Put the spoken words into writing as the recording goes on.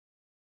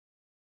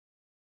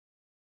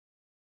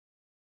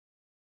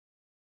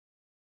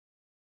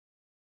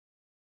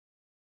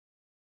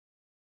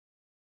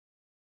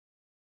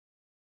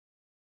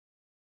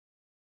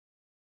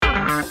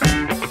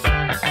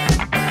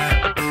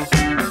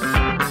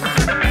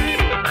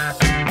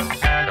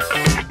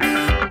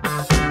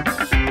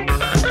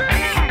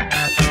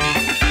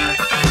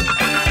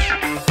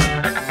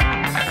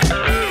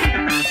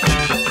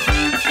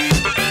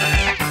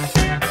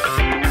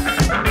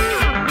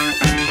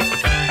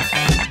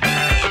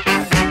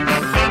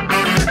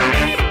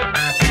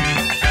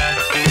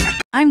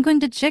I'm going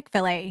to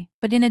Chick-fil-A,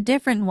 but in a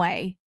different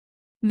way.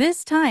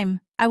 This time,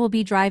 I will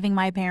be driving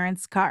my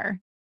parents' car.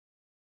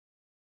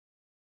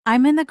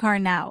 I'm in the car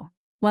now.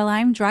 While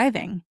I'm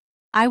driving,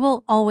 I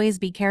will always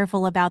be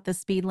careful about the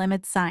speed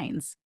limit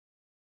signs.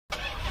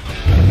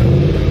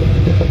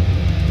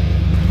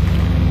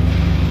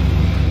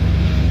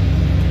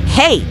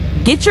 Hey,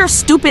 get your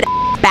stupid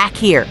back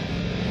here.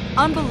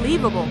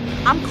 Unbelievable.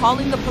 I'm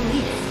calling the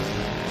police.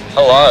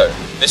 Hello,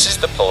 this is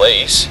the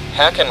police.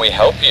 How can we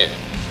help you?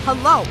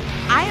 Hello,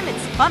 I am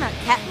Itsfuna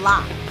Cat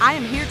La. I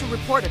am here to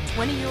report a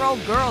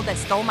 20-year-old girl that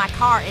stole my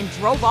car and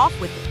drove off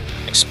with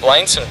it.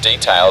 Explain some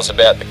details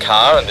about the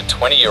car and the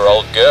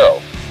 20-year-old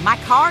girl. My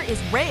car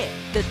is red.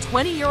 The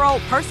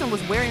 20-year-old person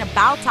was wearing a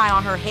bow tie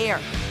on her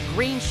hair,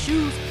 green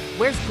shoes,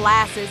 wears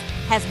glasses,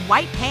 has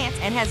white pants,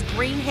 and has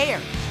green hair.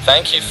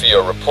 Thank you for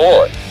your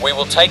report. We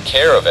will take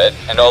care of it,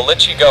 and I'll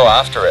let you go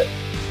after it.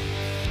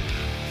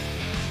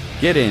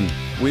 Get in.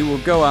 We will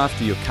go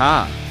after your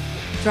car.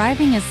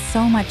 Driving is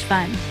so much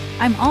fun.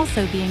 I'm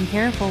also being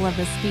careful of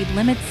the speed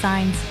limit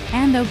signs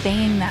and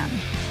obeying them.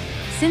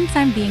 Since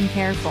I'm being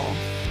careful,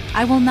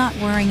 I will not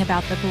worry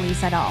about the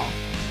police at all.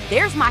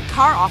 There's my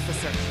car,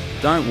 officer.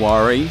 Don't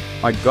worry,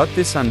 I got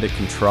this under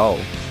control.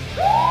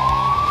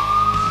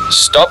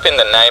 Stop in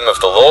the name of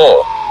the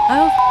law.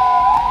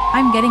 Oh,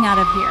 I'm getting out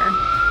of here.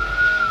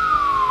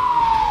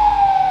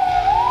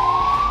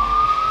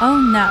 Oh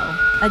no,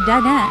 a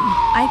dead end.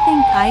 I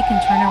think I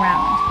can turn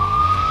around.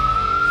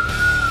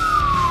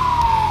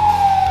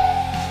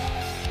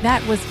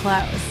 That was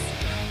close.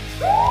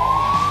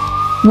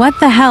 What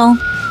the hell?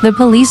 The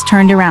police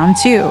turned around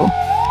too.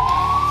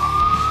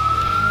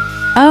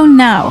 Oh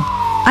no,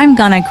 I'm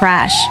gonna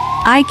crash.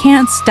 I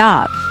can't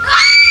stop.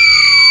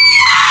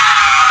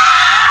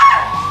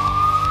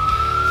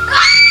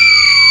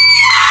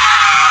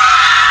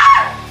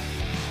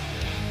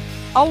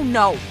 Oh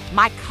no,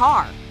 my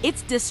car.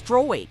 It's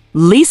destroyed.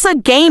 Lisa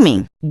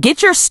Gaming,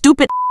 get your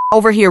stupid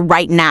over here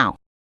right now.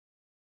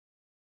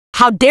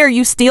 How dare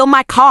you steal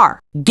my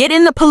car? Get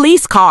in the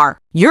police car.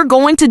 You're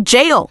going to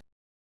jail.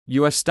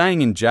 You are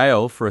staying in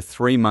jail for a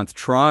 3-month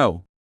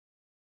trial.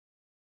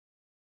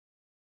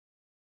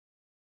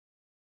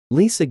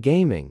 Lisa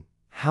Gaming,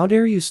 how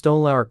dare you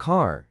stole our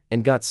car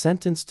and got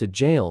sentenced to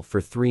jail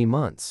for 3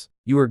 months?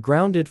 You are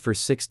grounded for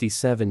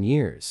 67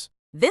 years.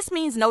 This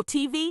means no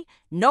TV,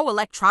 no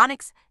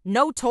electronics,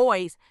 no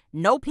toys,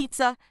 no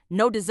pizza,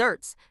 no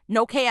desserts,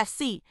 no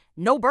KFC,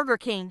 no Burger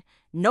King,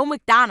 no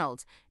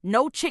McDonald's,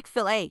 no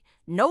Chick-fil-A,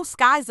 no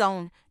Sky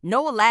Zone,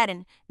 no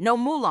Aladdin, no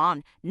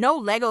Mulan, no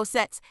Lego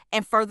sets,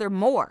 and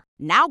furthermore.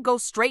 Now go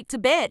straight to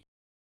bed.